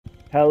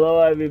Hello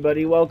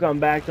everybody, welcome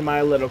back to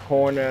my little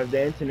corner of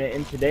the internet.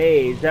 In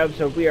today's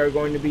episode, we are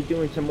going to be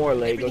doing some more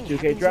Lego Everything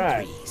 2K happens in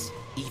Drive. threes.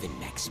 Even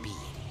max speed.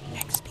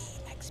 Max speed.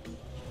 Max speed.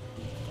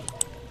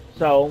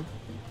 So,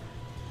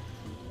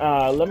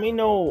 let me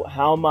know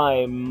how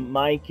my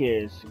mic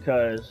is,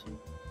 because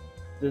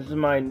this is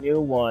my new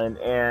one,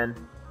 and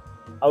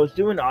I was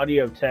doing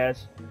audio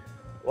tests.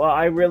 Well,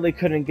 I really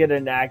couldn't get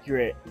an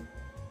accurate,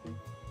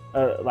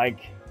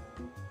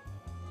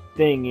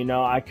 thing, you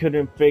know. I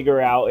couldn't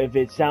figure out if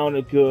it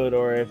sounded good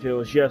or if it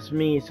was just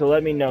me, so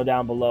let me know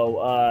down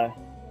below.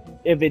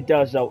 If it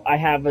does, though, I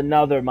have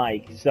another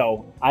mic,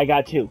 so I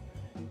got two.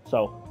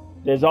 So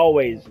there's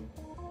always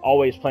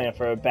plan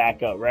for a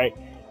backup, right?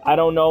 I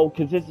don't know,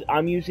 because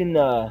I'm using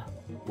the,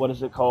 what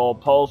is it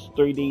called, Pulse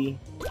 3D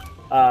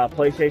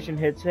PlayStation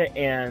headset,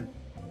 and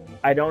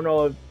I don't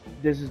know if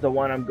this is the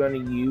one I'm going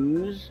to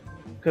use,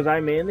 because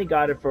I mainly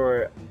got it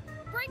for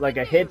like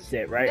a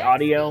headset, right,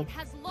 audio,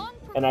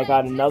 and I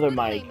got another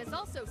mic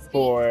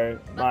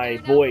for my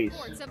voice,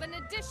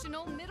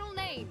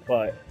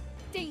 but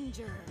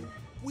Danger.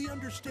 We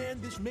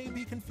understand this may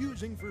be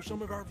confusing for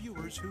some of our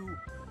viewers who,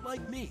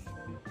 like me,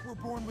 were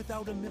born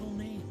without a middle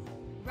name.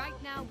 Right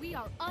now, we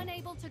are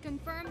unable to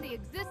confirm the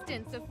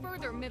existence of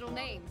further middle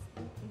names.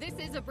 This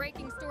is a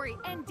breaking story,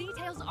 and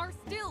details are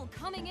still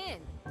coming in.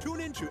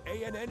 Tune in to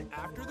ANN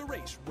after the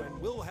race when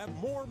we'll have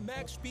more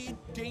max speed,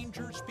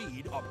 danger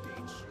speed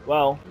updates.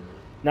 well,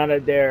 now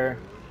that they're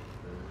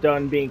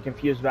done being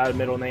confused about a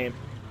middle name,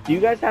 do you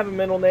guys have a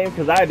middle name?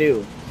 Because I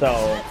do.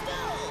 So,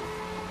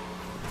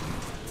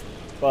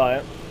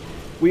 but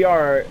we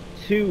are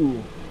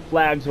 2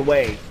 flags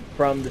away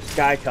from the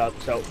Sky Cup.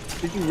 So,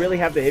 did you really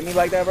have to hit me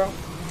like that, bro?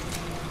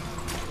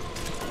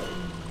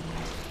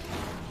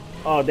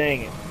 Oh,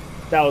 dang it.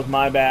 That was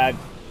my bad.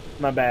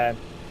 My bad.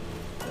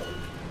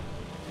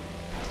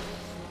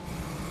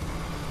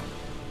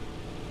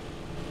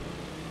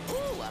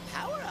 Ooh, a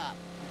power up.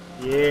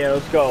 Yeah,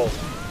 let's go.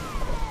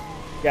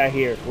 Got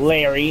here,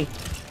 Larry.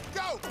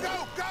 Go,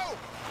 go, go!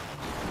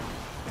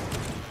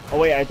 Oh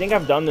wait, I think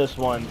I've done this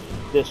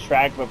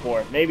track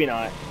before. Maybe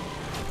not.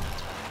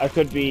 I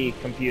could be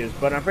confused,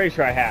 but I'm pretty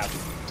sure I have.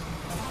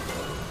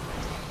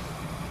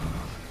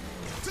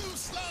 Too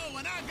slow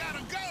and I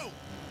gotta go!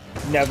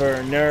 Never,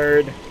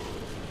 nerd.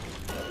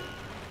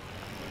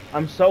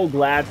 I'm so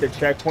glad the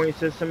checkpoint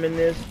system in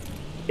this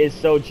is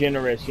so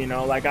generous, you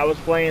know? Like, I was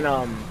playing,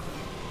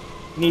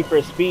 Need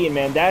for Speed,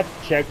 man. That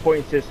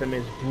checkpoint system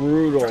is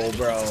brutal,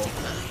 bro.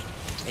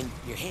 And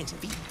your hands and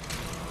feet.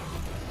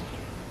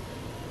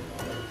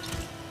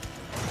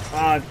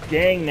 Ah,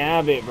 dang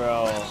nabbit,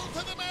 bro.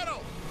 To the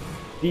middle!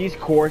 These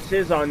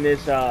courses on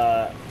this,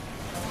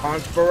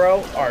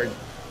 Hansborough are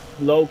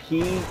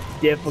low-key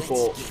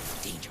difficult.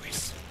 Let's get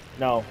dangerous.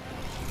 No.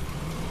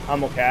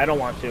 I'm okay. I don't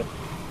want to.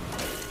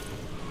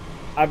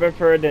 I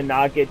prefer to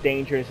not get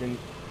dangerous and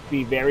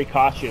be very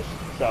cautious,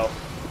 so.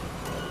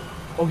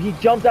 Oh, he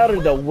jumped out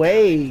of the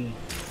way.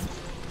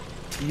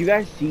 Did you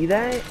guys see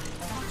that?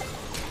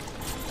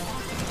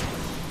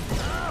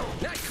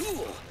 Not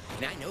cool.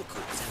 And I know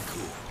cool is not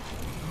cool.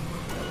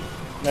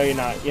 No, you're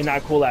not. You're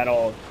not cool at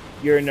all.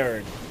 You're a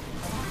nerd.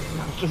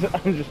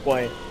 I'm just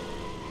playing.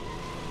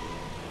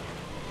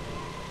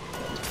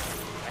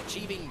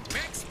 Achieving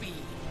max speed.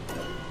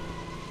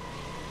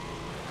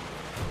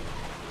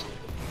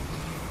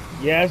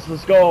 Yes,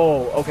 let's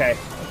go. Okay.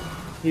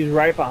 He's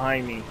right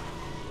behind me.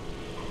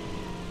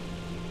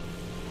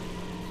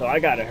 So I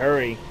gotta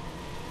hurry.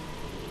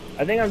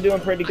 I think I'm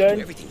doing pretty I do good.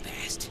 everything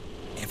fast.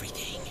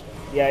 Everything.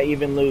 Yeah,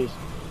 even lose.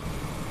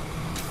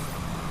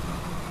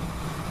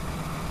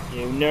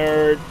 You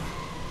nerd.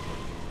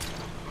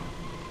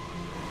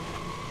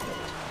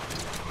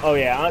 Oh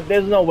yeah,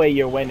 there's no way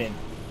you're winning.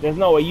 There's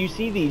no way. You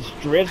see these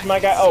drifts, my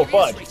guy? Oh,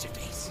 fudge.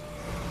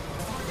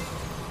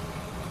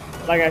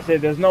 Like I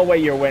said, there's no way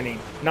you're winning.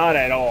 Not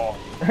at all.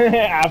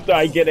 After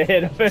I get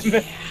ahead of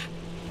him.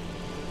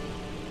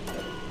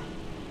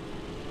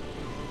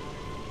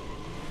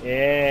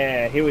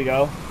 Yeah, here we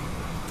go.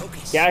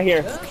 Focus. Get out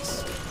here.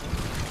 Focus.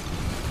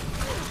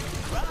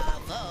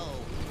 Bravo.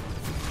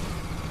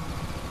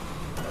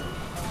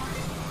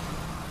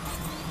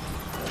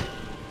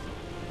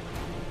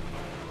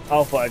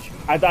 Oh, fudge.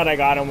 I thought I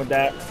got him with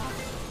that.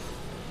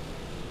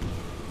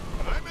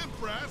 I'm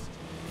impressed.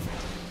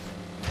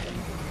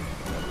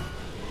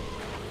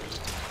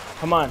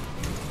 Come on.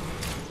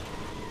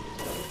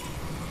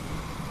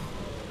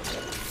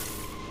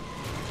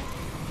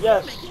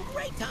 Yes. Making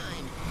great time.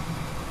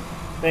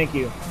 Thank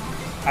you.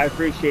 I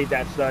appreciate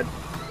that, stud.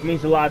 It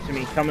means a lot to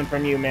me, coming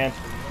from you, man.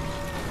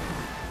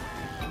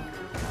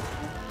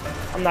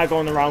 I'm not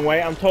going the wrong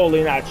way. I'm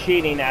totally not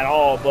cheating at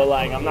all, but,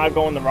 like, I'm not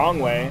going the wrong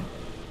way.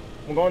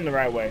 I'm going the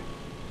right way.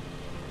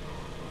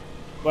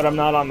 But I'm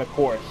not on the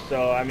course,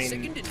 so, I mean...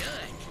 Second to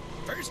none.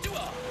 First to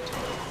all.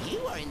 You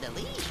are in the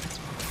lead.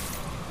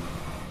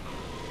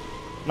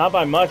 Not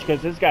by much,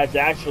 because this guy's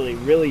actually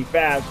really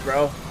fast,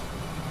 bro.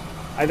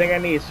 I think I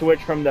need to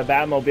switch from the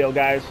Batmobile,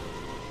 guys.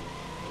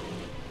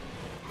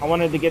 I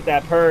wanted to get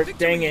that perk.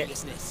 Dang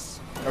it.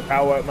 Or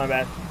power up, my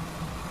bad.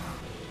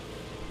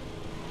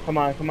 Come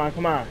on, come on,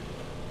 come on.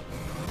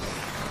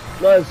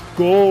 Let's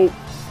go.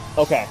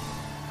 Okay.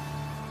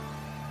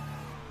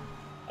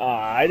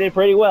 I did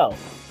pretty well.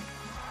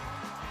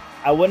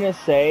 I wouldn't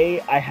say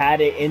I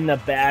had it in the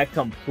bag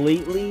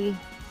completely,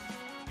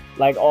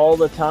 like all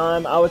the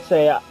time. I would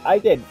say I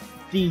did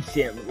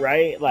decent,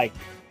 right? Like,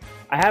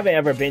 I haven't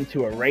ever been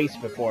to a race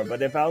before,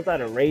 but if I was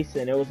at a race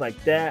and it was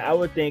like that, I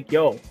would think,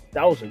 yo,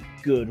 that was a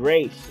good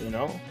race, you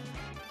know?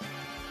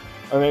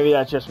 Or maybe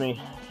that's just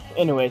me.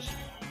 Anyways,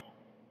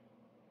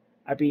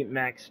 I beat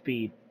max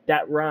speed.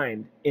 That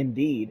rhymed,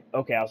 indeed.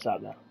 Okay, I'll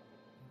stop now.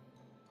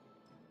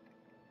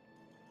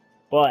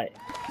 But,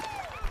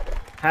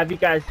 have you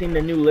guys seen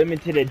the new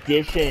limited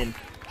edition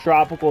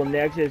Tropical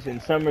Nexus and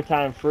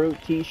Summertime Fruit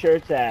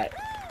t-shirts at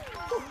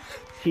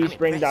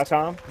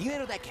teespring.com? You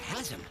entered that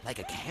chasm like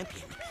a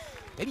champion.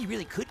 Maybe you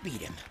really could beat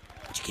him,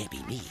 but you can't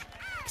beat me,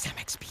 because I'm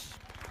XP.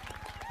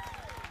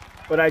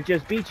 But I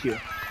just beat you.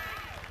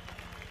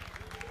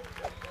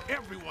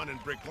 Everyone in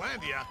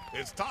Bricklandia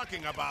is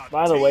talking about.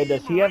 By the way,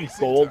 does he have Racing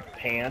gold Turn.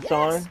 pants Yes,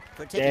 on?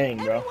 for taking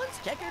Dang, bro. everyone's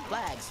checkered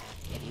flags.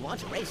 If you want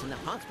to race in the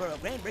Honksboro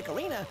Grand Brick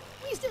Arena,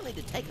 we still need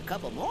to take a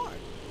couple more.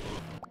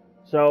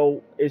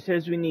 So, it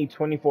says we need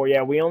 24.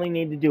 Yeah, we only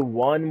need to do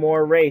one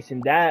more race,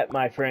 and that,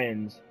 my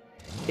friends,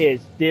 is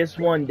this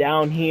one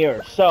down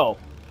here. So,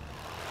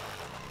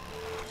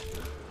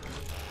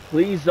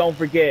 please don't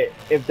forget,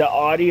 if the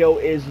audio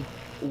is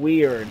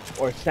weird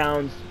or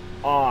sounds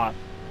off,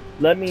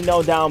 let me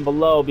know down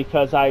below,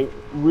 because I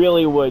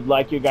really would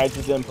like your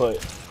guys'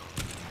 input.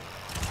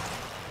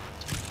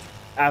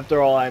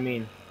 After all, I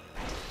mean,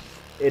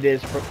 it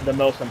is the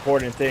most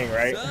important thing,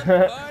 right?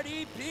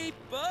 Party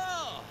people!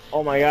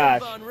 Oh my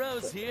gosh. Von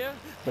Rose here.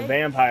 The Hey,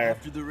 vampire.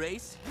 After the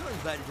race, you're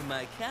invited to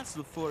my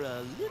castle for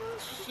a little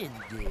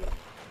shindig.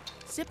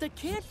 Except I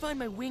can't find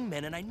my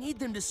wingmen, and I need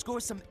them to score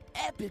some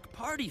epic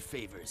party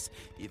favors.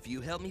 If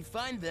you help me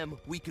find them,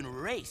 we can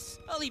race.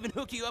 I'll even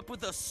hook you up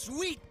with a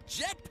sweet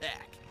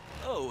jetpack.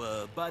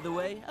 Oh, by the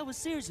way, I was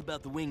serious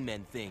about the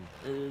wingmen thing.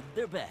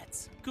 They're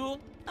bats. Cool?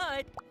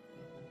 Alright.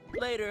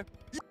 Later.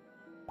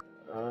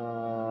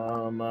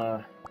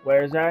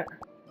 Where's that?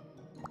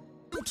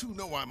 You two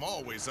know I'm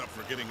always up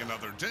for getting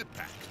another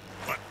jetpack.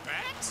 But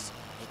bats?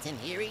 It's an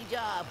eerie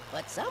job,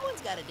 but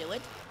someone's got to do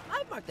it.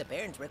 I've marked the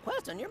Baron's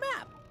request on your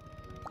map.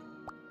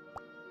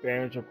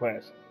 Baron's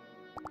request.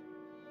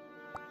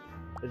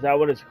 Is that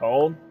what it's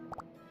called?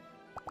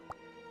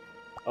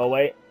 Oh,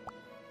 wait.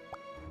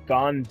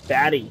 Gone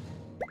Batty.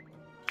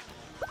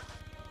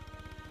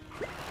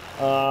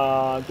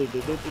 Oh.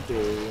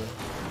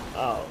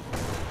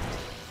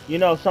 You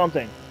know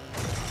something?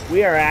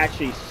 We are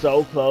actually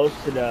so close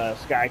to the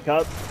Sky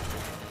Cup.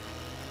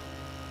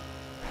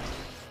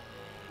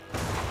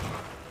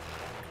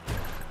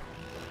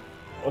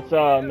 What's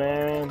up,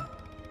 man?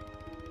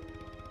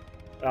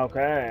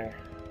 Okay.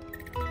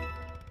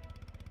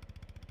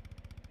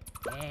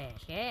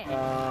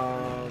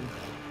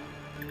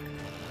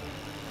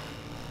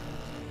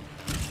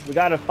 We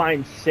gotta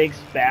find 6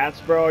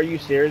 bats, bro. Are you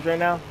serious right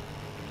now?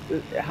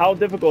 How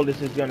difficult is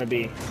this gonna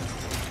be?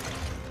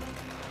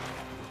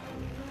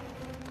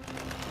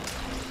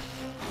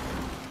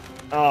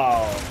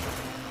 Oh,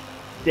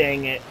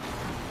 dang it.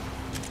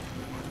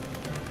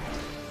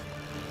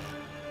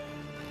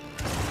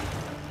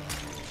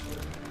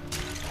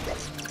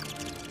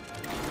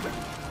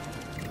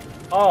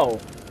 Oh.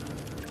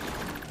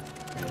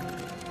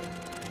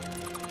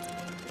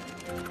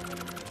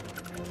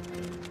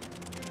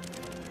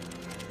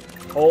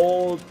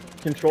 Hold,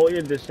 control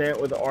your descent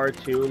with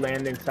R2,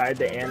 land inside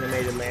the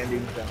animated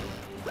landing zone.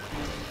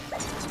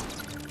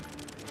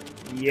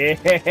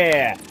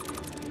 Yeah!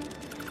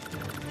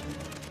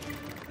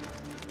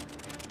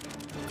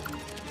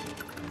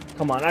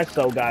 Come on, I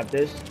so got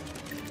this.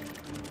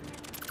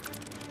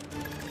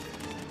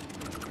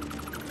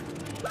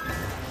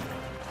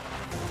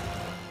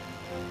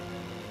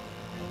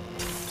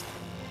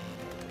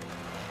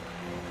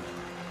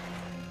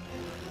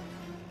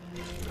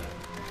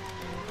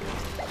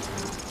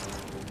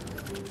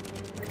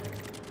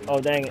 Oh,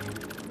 dang it.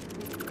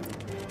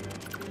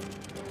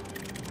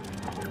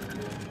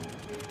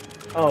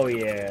 Oh,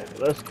 yeah.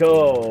 Let's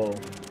go.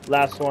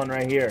 Last one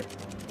right here.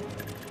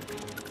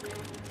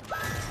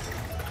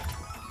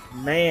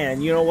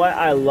 Man, you know what?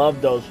 I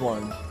love those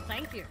ones.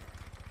 Thank you.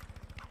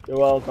 You're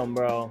welcome,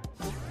 bro.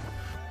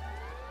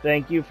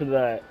 Thank you for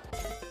that.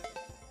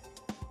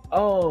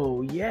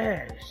 Oh,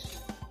 yes.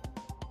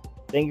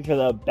 Thank you for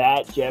the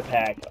bat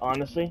jetpack.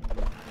 Honestly,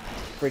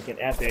 freaking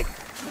epic.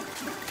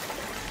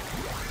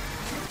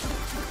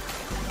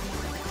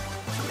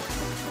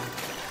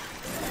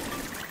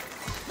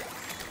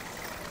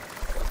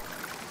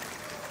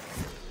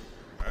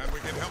 And we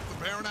can help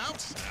the Baron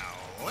out?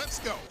 Now, let's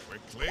go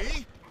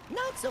quickly.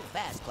 Not so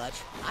fast,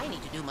 Clutch. I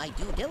need to do my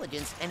due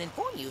diligence and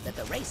inform you that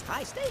the race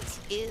high stakes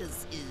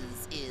is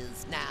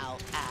now,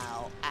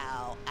 ow.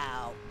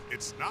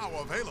 It's now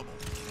available.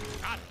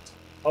 Got it.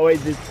 Oh wait,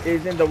 this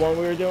isn't the one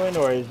we were doing,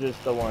 or is this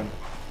the one?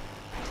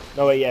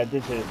 No wait, yeah,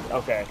 this is.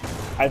 Okay.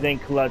 I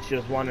think Clutch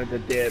just wanted to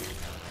dip.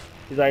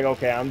 He's like,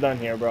 okay, I'm done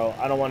here, bro.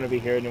 I don't want to be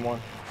here anymore.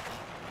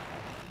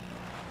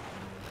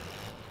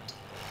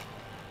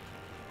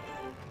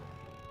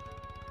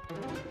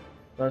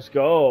 Let's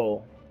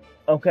go.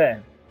 Okay.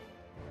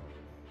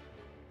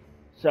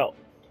 So,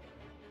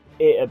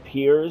 it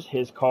appears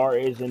his car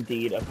is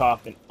indeed a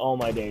coffin. Oh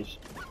my days.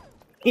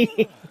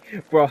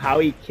 Bro, how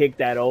he kicked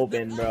that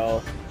open,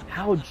 bro.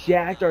 How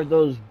jacked are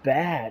those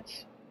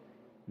bats?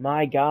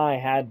 My guy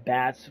had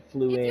bats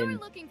flew If you're in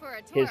looking for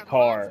a tour his of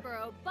car.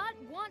 Foxborough, but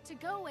want to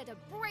go at a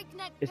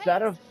breakneck Is pace,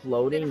 that a then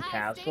floating High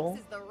castle?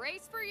 Stakes is the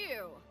race for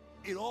you.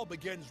 It all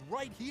begins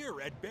right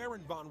here at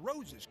Baron von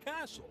Rose's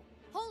castle.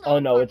 Hold Oh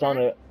on, no, it's on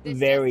Parker. a This just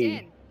very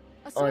in.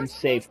 A source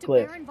unsafe close to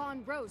cliff. Baron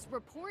von Rose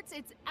reports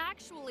it's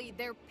actually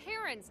their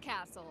parents'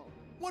 castle.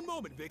 One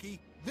moment, Vicky.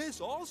 This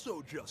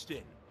also just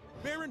in.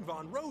 Baron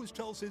von Rose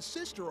tells his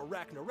sister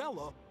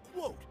Arachnarella,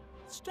 quote,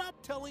 "Stop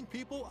telling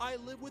people I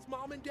live with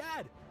mom and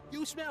dad.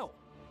 You smell."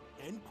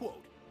 End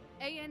quote.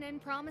 ANN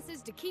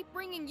promises to keep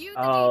bringing you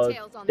the Oh,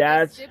 details on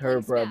that's this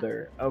her sibling spat.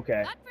 brother.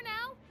 Okay. But for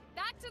now,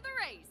 back to the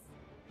race.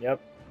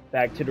 Yep.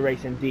 Back to the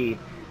race indeed.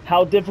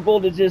 How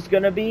difficult is this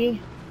gonna be?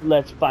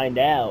 Let's find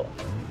out.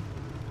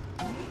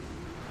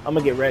 I'm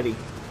gonna get ready.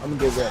 I'm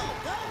gonna get ready.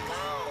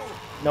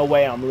 No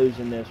way I'm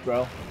losing this,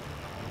 bro.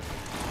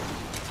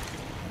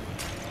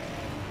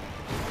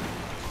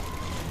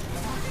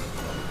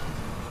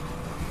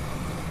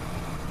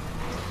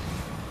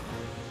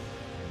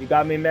 You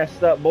got me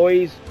messed up,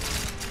 boys.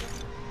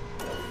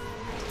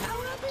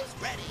 Power up is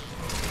ready.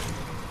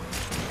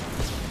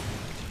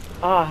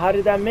 Ah, how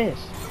did that miss?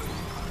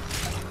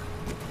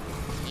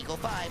 Eagle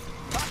 5,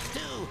 Fox 2.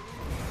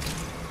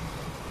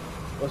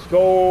 Let's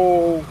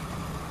go.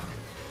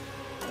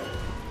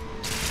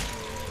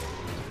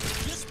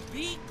 Just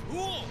be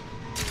cool.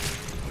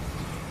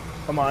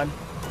 Come on.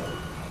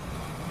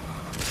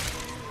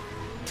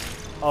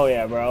 Oh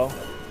yeah, bro.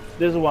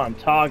 This is what I'm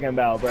talking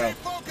about, bro. Stay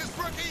focused,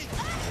 rookie!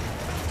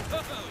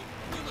 Oh,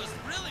 you must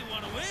really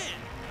want to win.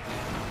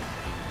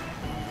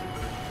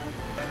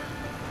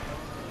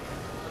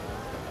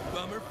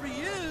 Bummer for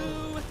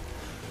you.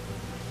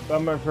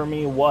 Bummer for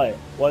me, what?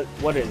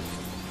 What is?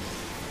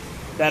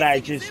 That I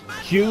just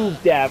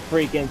juked that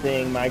freaking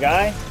thing, my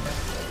guy.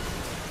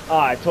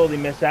 Ah, I totally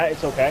missed that.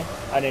 It's okay.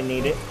 I didn't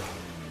need it.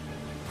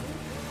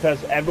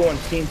 Because everyone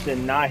seems to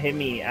not hit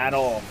me at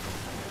all.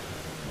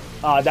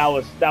 That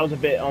was a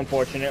bit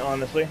unfortunate,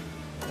 honestly.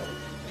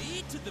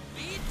 B to the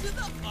B to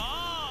the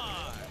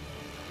R.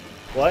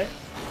 What?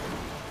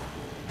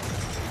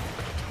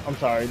 I'm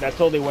sorry. That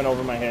totally went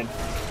over my head.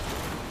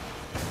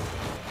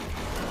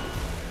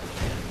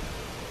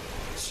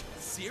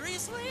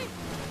 Seriously?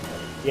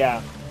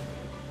 Yeah.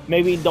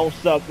 Maybe don't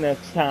suck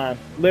next time.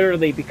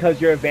 Literally,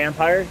 because you're a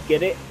vampire.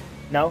 Get it?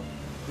 No?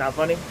 Not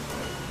funny?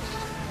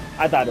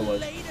 I thought it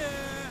was. Later.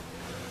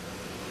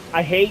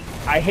 I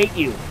hate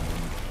you.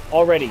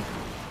 Already.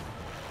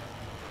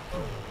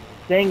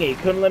 Dang it, you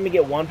couldn't let me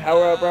get one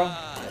power up, bro?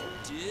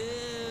 Dude.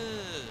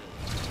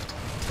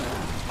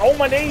 Oh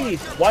my days!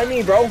 Why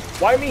me, bro?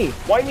 Why me?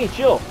 Why me?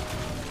 Chill.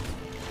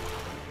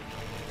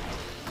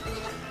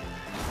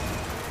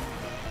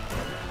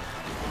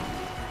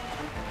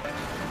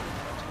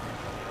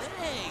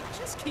 Hey,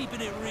 just keeping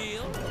it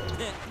real.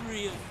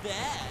 Real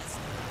fast.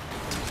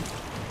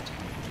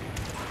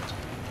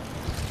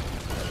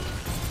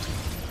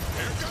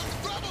 Here comes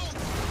trouble!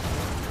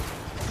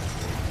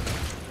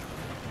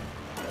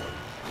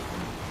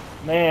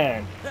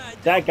 Man,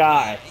 that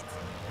guy.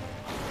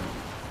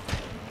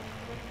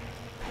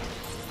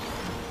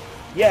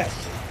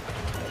 Yes.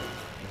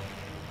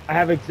 I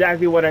have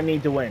exactly what I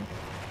need to win.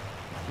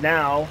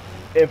 Now,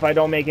 if I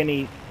don't make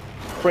any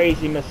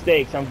crazy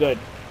mistakes, I'm good.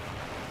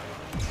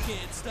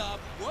 Can't stop,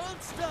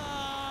 won't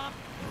stop.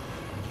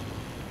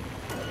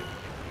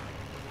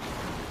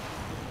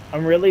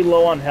 I'm really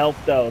low on health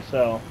though,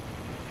 so.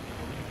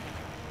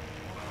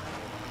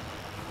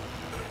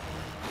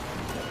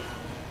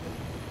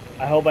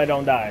 I hope I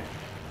don't die.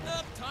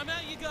 Up, time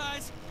out, you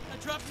guys. I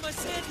dropped my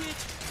sandwich.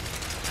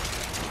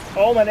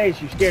 Oh my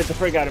days, you scared the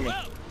frick out of me.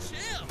 Whoa,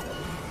 chill.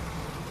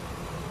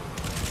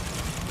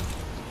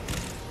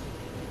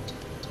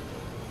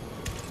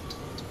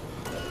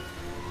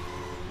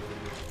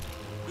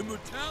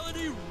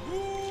 Immortality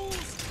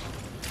rules.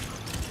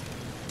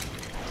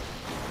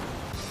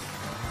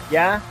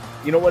 Yeah?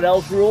 You know what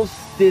else rules?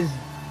 This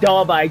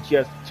dub I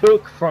just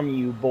took from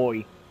you,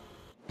 boy.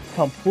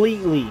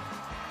 Completely.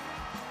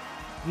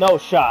 No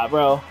shot,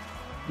 bro.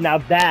 Now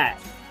that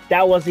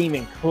wasn't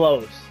even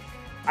close.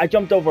 I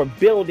jumped over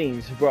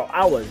buildings, bro.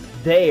 I was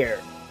there.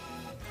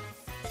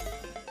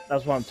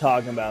 That's what I'm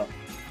talking about.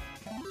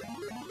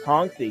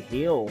 Honk the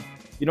heel.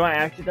 You know, I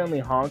accidentally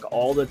honk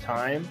all the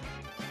time.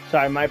 So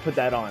I might put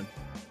that on.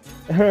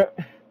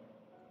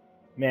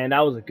 Man, that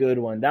was a good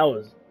one.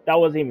 That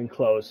wasn't even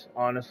close,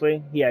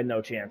 honestly. He had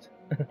no chance.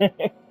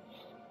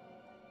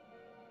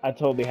 I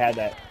totally had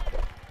that.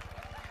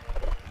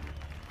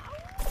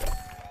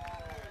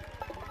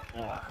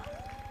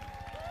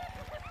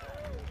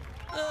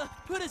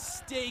 Put a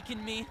stake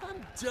in me.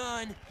 I'm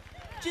done.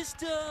 Just,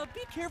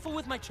 be careful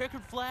with my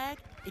checkered flag.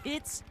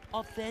 It's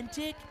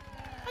authentic.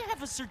 I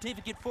have a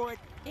certificate for it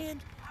and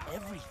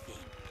everything.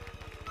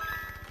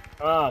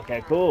 Oh,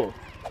 okay, cool.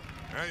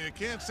 You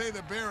can't say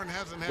the Baron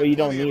hasn't had Well, you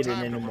don't plenty of need it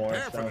time to anymore,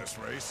 prepare for so. this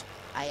race.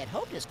 I had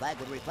hoped this flag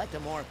would reflect a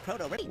more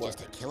proto-race.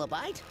 Just a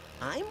kilobyte?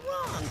 I'm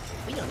wrong.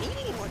 We don't need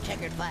any more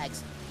checkered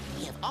flags.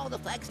 We have all the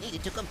flags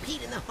needed to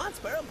compete in the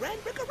Hansborough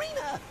Grand Brick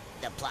Arena.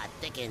 The plot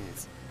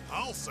thickens.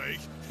 I'll say,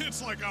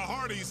 it's like a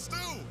hearty stew.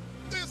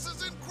 This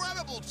is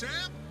incredible,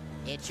 champ.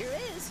 It sure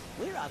is.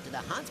 We're off to the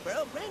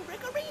Hansborough Grand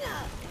Brick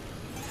Arena.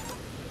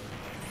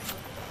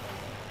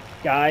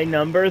 Guy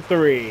number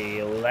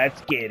 3.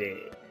 Let's get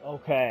it.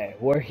 Okay,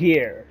 we're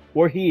here.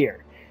 We're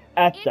here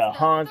at It's the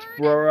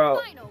Hansborough.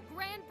 third and final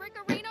Grand Brick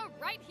Arena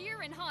right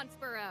here in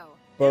Hansborough.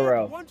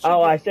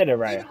 Oh, I said it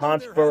right.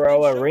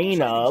 Hansborough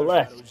Arena.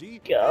 Let's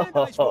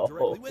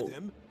go.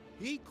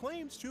 He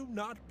claims to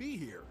not be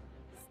here.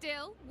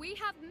 Still, we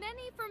have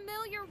many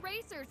familiar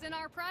racers in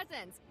our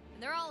presence,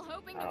 and they're all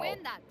hoping to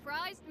win that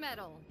prized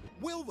medal.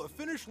 Will the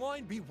finish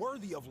line be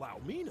worthy of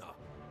Laumina?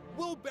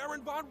 Will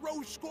Baron Von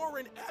Rose score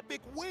an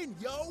epic win,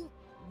 yo?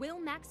 Will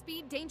Max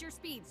Speed Danger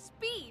Speed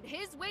speed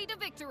his way to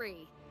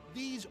victory?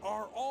 These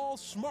are all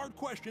smart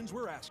questions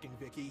we're asking,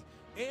 Vicky,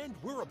 and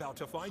we're about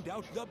to find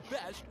out the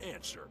best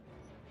answer.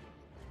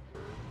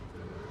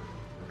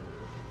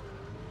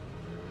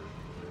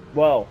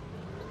 Well,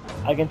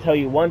 I can tell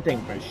you one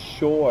thing for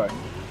sure.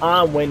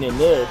 I'm winning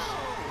this.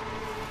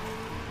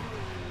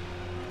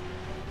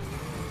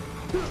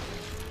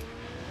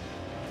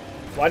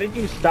 Why did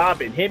you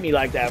stop and hit me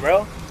like that,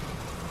 bro?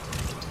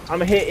 I'm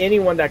gonna hit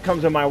anyone that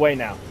comes in my way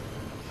now.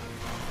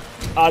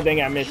 Oh,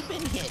 dang, I missed.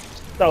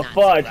 The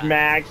fudge,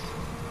 Max.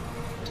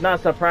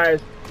 Not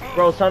surprised.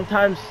 Bro,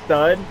 sometimes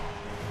Stud,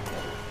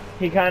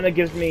 he kind of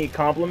gives me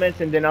compliments,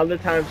 and then other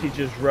times he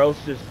just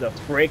roasts the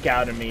frick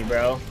out of me,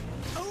 bro.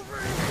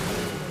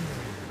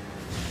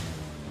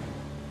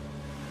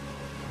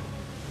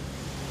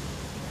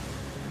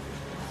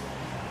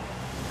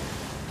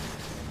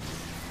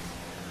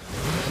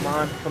 Come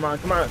on, come on,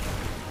 come on.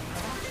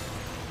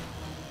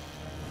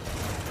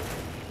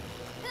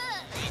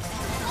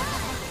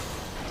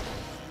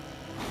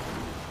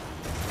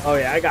 Oh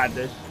yeah, I got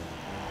this.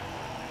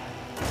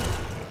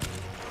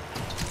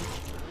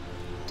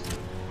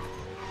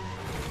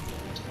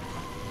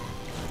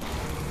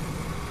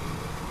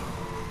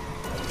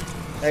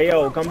 Hey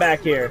yo, come back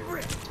here.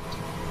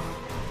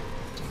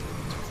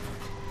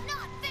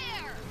 Not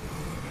fair.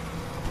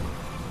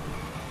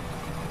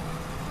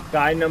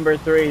 Guy number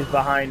 3 is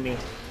behind me.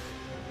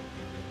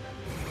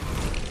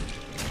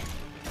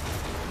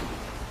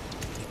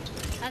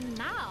 And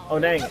now, Oh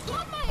dang.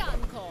 my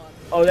encore.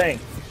 Oh dang.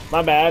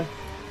 My bad.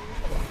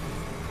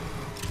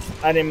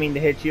 I didn't mean to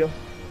hit you.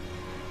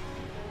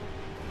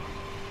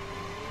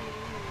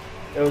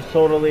 It was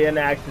totally an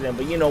accident,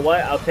 but you know what?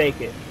 I'll take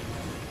it.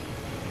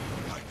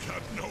 I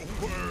got no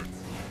words.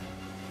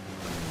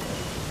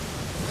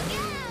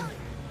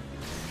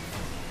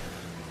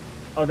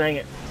 Oh dang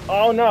it.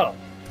 Oh no.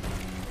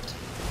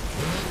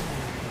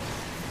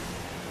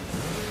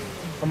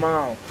 Come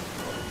on.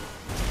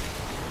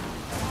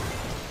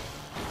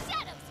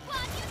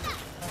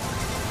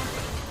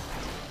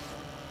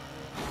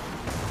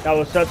 That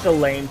was such a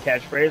lame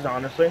catchphrase,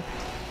 honestly.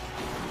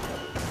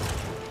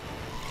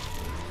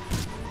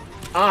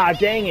 Ah,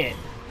 dang it.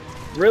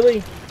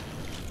 Really?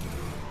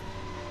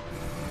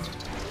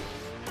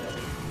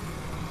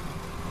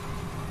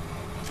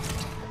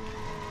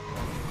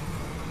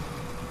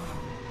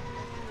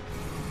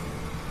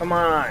 Come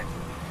on.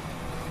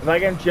 If I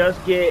can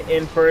just get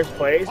in first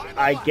place,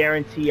 I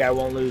guarantee I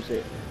won't lose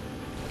it.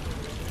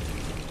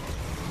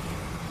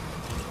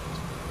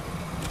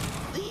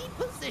 Lead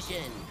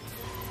position.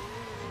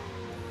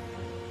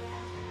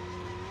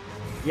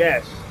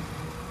 Yes.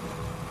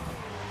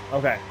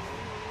 Okay.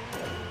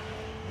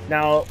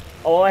 Now,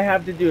 all I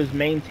have to do is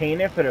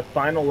maintain it for the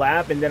final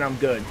lap, and then I'm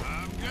good.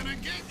 I'm gonna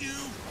get you.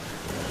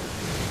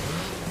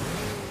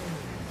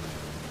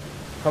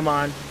 Come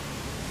on.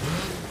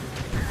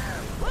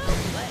 Well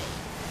played.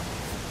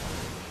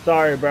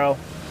 Sorry, bro.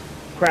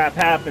 Crap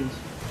happens.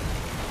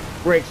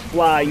 Bricks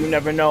fly, you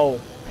never know.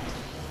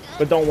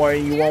 But don't worry,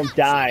 you won't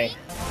die.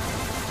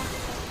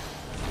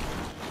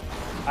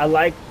 I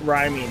like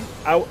rhyming.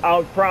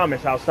 I'll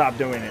promise I'll stop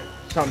doing it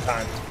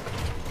sometimes.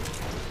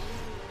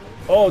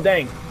 Oh,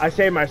 dang. I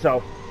saved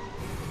myself.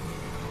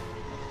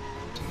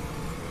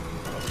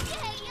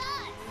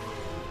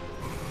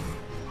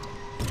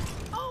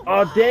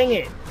 Oh, dang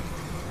it.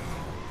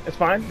 It's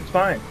fine. It's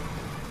fine.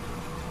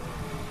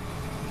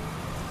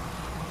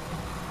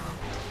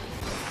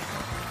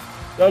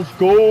 Let's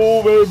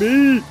go,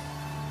 baby.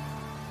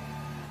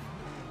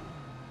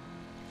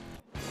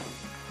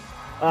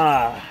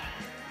 Ah.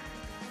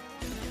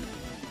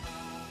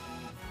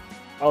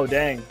 Oh,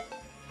 dang.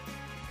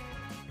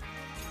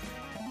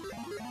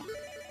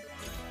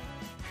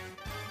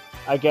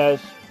 I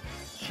guess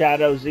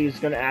Shadow Z is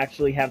gonna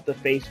actually have to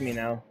face me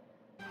now.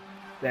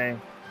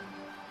 Dang.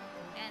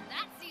 And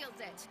that seals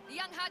it. The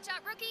young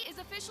hotshot rookie is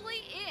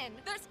officially in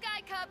the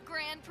Sky Cup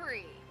Grand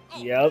Prix.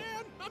 Oh, Yep.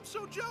 man, I'm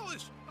so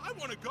jealous. I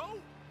want to go.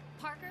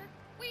 Parker,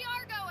 we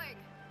are going!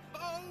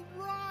 All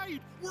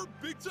right, we're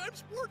big-time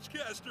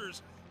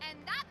sportscasters. And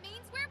that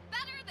means we're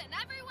better than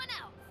everyone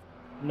else!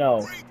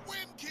 No. Great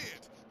win,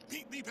 kid.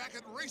 Meet me back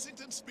at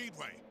Racington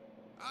Speedway.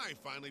 I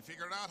finally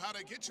figured out how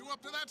to get you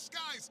up to that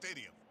Sky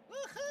Stadium.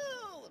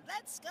 Woohoo!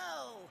 Let's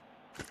go!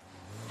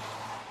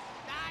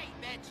 I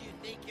bet you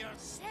think you're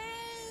so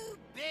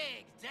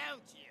big,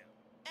 don't you?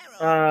 Arrow,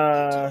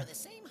 you two are the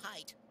same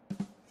height.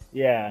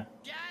 Yeah.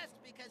 Just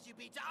because you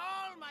beat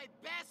all my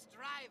best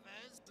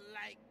drivers,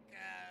 like,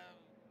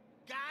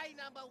 guy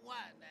number 1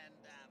 and,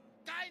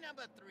 guy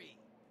number 3.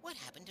 What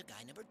happened to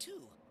guy number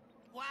 2?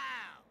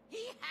 Wow,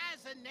 he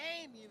has a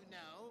name, you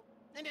know,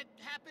 and it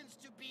happens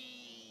to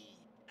be,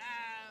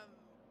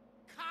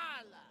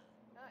 Carla.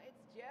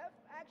 It's Jeff,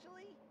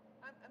 actually.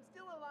 I'm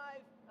still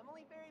alive. I'm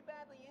only very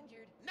badly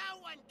injured.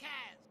 No one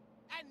cares.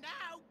 And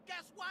now,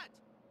 guess what?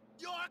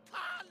 You're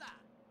Carla.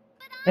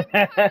 But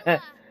I'm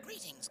Carla!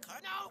 Greetings, Carl.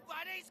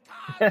 Nobody's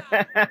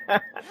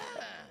Carla.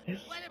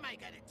 What am I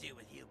gonna do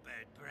with you,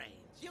 bird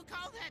brains? You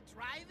call that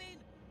driving?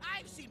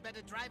 I've seen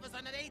better drivers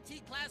on an AT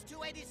Class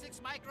 286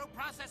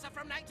 microprocessor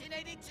from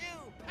 1982.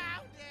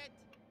 Pound it.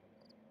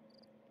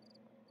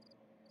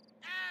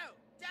 Oh,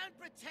 don't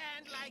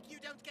pretend like you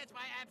don't get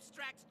my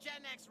abstract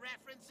Gen X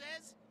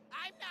references.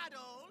 I'm not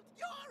old.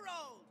 You're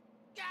old.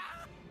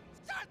 Yeah.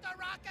 Start the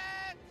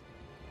rocket.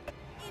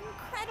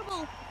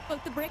 Incredible!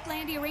 Both the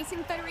Bricklandia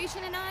Racing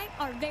Federation and I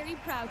are very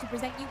proud to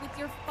present you with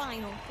your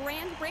final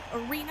Grand Brick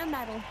Arena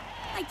medal.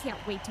 I can't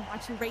wait to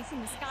watch you race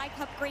in the Sky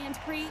Cup Grand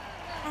Prix.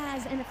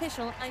 As an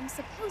official, I'm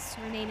supposed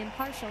to remain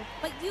impartial,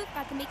 but you've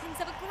got the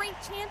makings of a great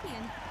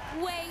champion.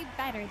 Way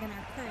better than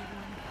our current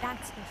one,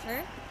 that's for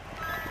sure.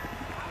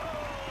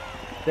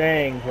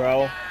 Dang,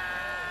 bro.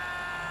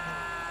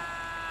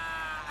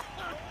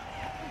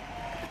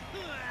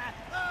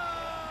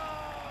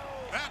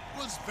 That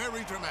was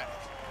very dramatic.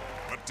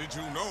 But did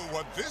you know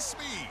what this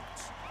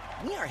means?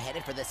 We are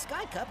headed for the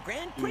Sky Cup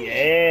Grand Prix.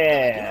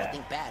 Yeah. I do not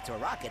think bats or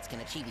rockets can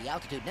achieve the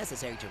altitude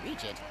necessary to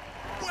reach it.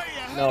 Way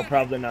ahead No, of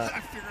probably you. not.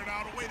 I figured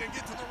out a way to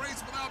get to the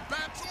race without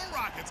bats or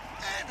rockets,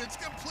 and it's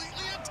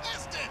completely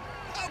untested.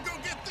 I'll go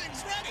get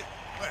things ready.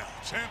 Well,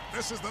 champ,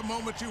 this is the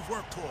moment you've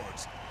worked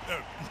towards.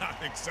 Not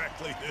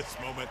exactly this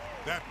moment.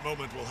 That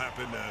moment will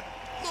happen,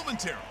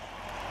 momentarily.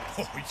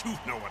 Oh, you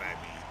know what I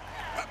mean.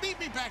 Meet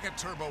me back at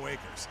Turbo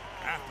Acres.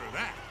 After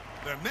that,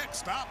 the next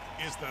stop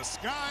is the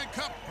Sky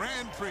Cup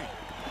Grand Prix.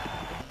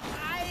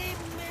 I'm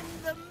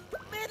in the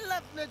middle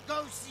of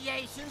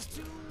negotiations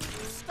to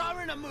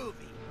star in a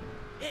movie.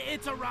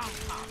 It's a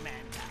rom-com,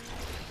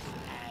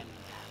 and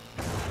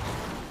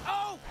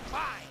oh,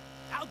 fine,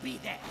 I'll be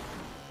there.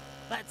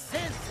 But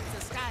since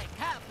it's a Sky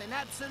Cup and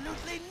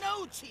absolutely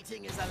no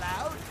cheating is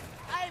allowed,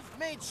 I've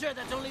made sure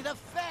that only the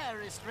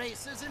fairest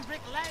racers in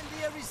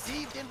Bricklandia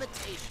received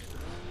invitations.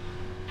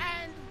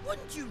 And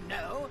wouldn't you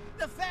know,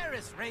 the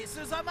fairest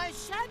racers are my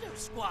Shadow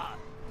Squad.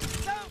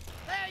 So,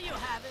 there you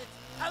have it.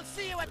 I'll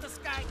see you at the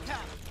Sky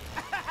Cup.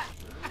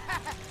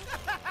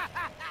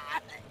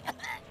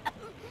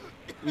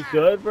 You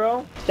good,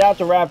 bro? That's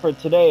a wrap for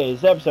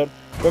today's episode.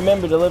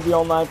 Remember to live your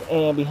own life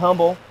and be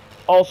humble.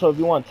 Also, if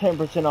you want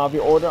 10% off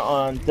your order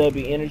on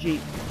W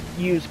Energy,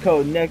 use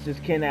code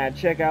NEXUSKIN at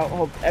checkout.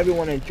 Hope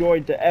everyone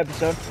enjoyed the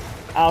episode.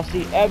 I'll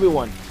see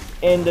everyone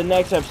in the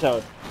next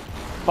episode.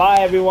 Bye,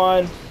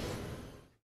 everyone.